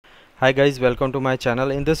Hi guys, welcome to my channel.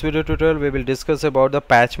 In this video tutorial we will discuss about the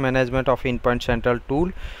patch management of Endpoint Central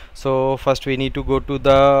tool. So first we need to go to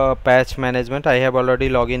the patch management. I have already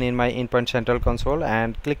logged in my Endpoint Central console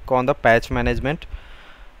and click on the patch management,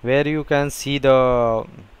 where you can see the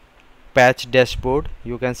patch dashboard.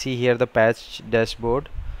 You can see here the patch dashboard,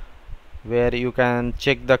 where you can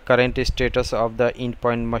check the current status of the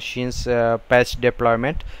endpoint machines patch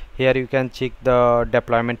deployment. Here you can check the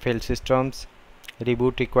deployment failed systems,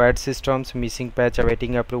 reboot required systems, missing patch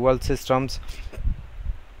awaiting approval systems,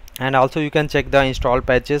 and also you can check the install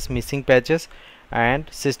patches, missing patches, and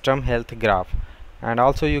system health graph. And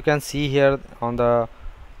also you can see here on the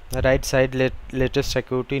right side latest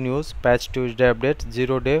security news, patch Tuesday update,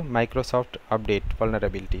 0-day Microsoft update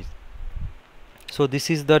vulnerabilities. So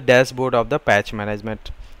this is the dashboard of the patch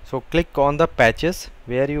management. So click on the patches,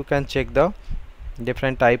 where you can check the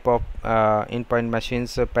different type of endpoint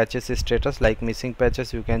machines patches status, like missing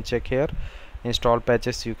patches you can check here, install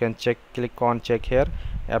patches you can click on check here,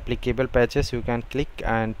 applicable patches you can click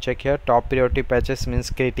and check here, top priority patches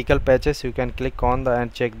means critical patches you can click on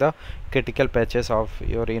and check the critical patches of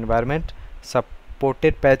your environment,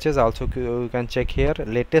 supported patches also you can check here,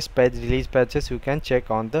 latest patch release patches you can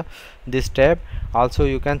check on this tab. Also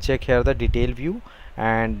you can check here the detail view,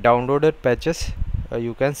 and downloaded patches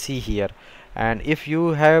you can see here. And if you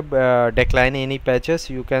have declined any patches,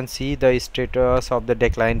 you can see the status of the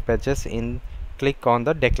declined patches in click on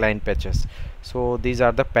the declined patches. So these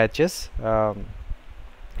are the patches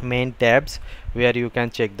main tabs, where you can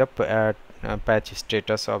check the patch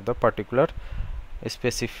status of the particular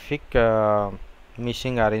specific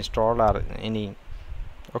machine or install or any.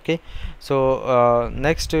 Okay, so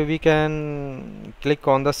next we can click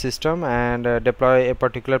on the system and deploy a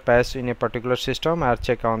particular patch in a particular system, or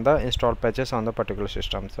check on the install patches on the particular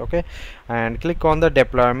systems. Okay, and click on the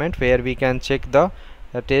deployment, where we can check the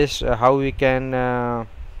test how we can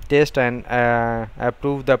test and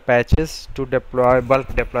approve the patches to deploy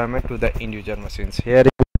bulk deployment to the end user machines. Here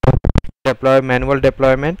deploy manual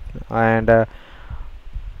deployment, and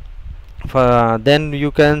then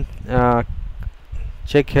you can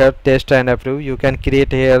check here test and approve. You can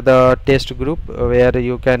create here the test group, where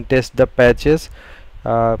you can test the patches.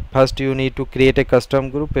 First you need to create a custom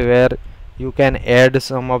group, where you can add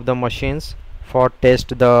some of the machines for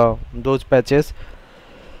test those patches.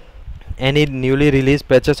 Any newly released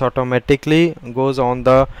patches automatically goes on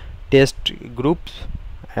the test groups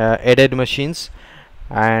added machines,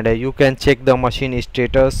 and you can check the machine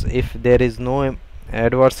status. If there is no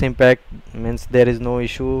adverse impact, means there is no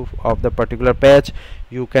issue of the particular patch,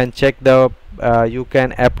 you can check the you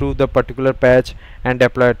can approve the particular patch and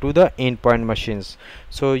deploy to the endpoint machines.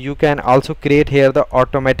 So you can also create here the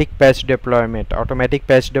automatic patch deployment. Automatic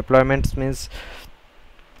patch deployments means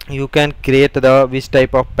you can create the which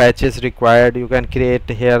type of patches required. You can create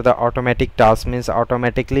here the automatic task, means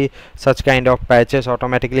automatically such kind of patches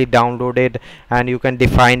automatically downloaded, and you can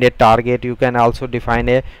define a target. You can also define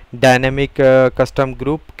a dynamic custom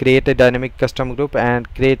group, create a dynamic custom group,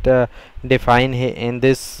 and create define in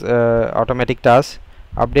this automatic task.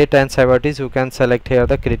 Update and severities, you can select here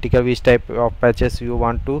the critical which type of patches you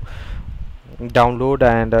want to download,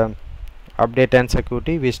 and update and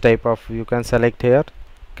security which type of you can select here,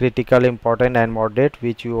 critical, important, and moderate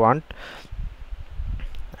which you want.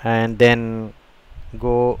 And then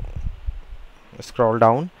go scroll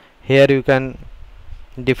down. Here you can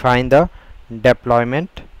define the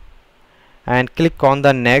deployment and click on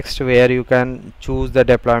the next, where you can choose the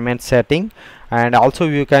deployment setting, and also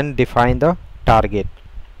you can define the target.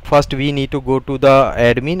 First we need to go to the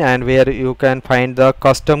admin, and where you can find the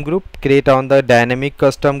custom group, create on the dynamic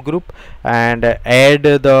custom group, and add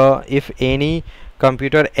the if any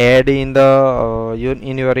computer add in the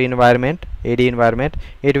in your environment, AD environment,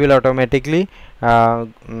 it will automatically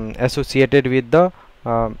associated with the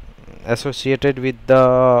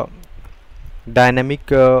dynamic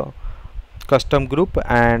custom group.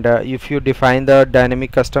 And if you define the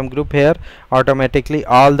dynamic custom group here, automatically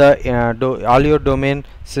all your domain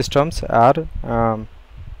systems are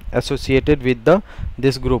associated with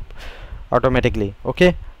this group automatically.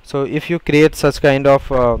 Okay, so if you create such kind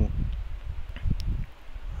of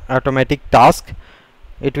automatic task,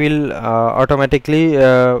 it will automatically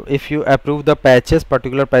if you approve the patches,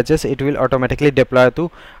 particular patches, it will automatically deploy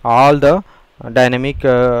to all the dynamic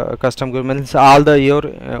custom group, means all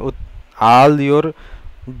your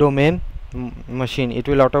domain machine. It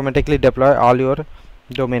will automatically deploy all your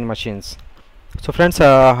domain machines. So friends,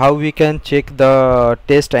 how we can check the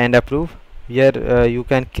test and approve? Here you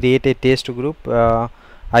can create a test group.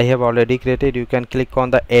 I have already created. You can click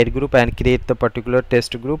on the add group and create the particular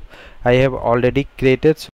test group. I have already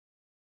created.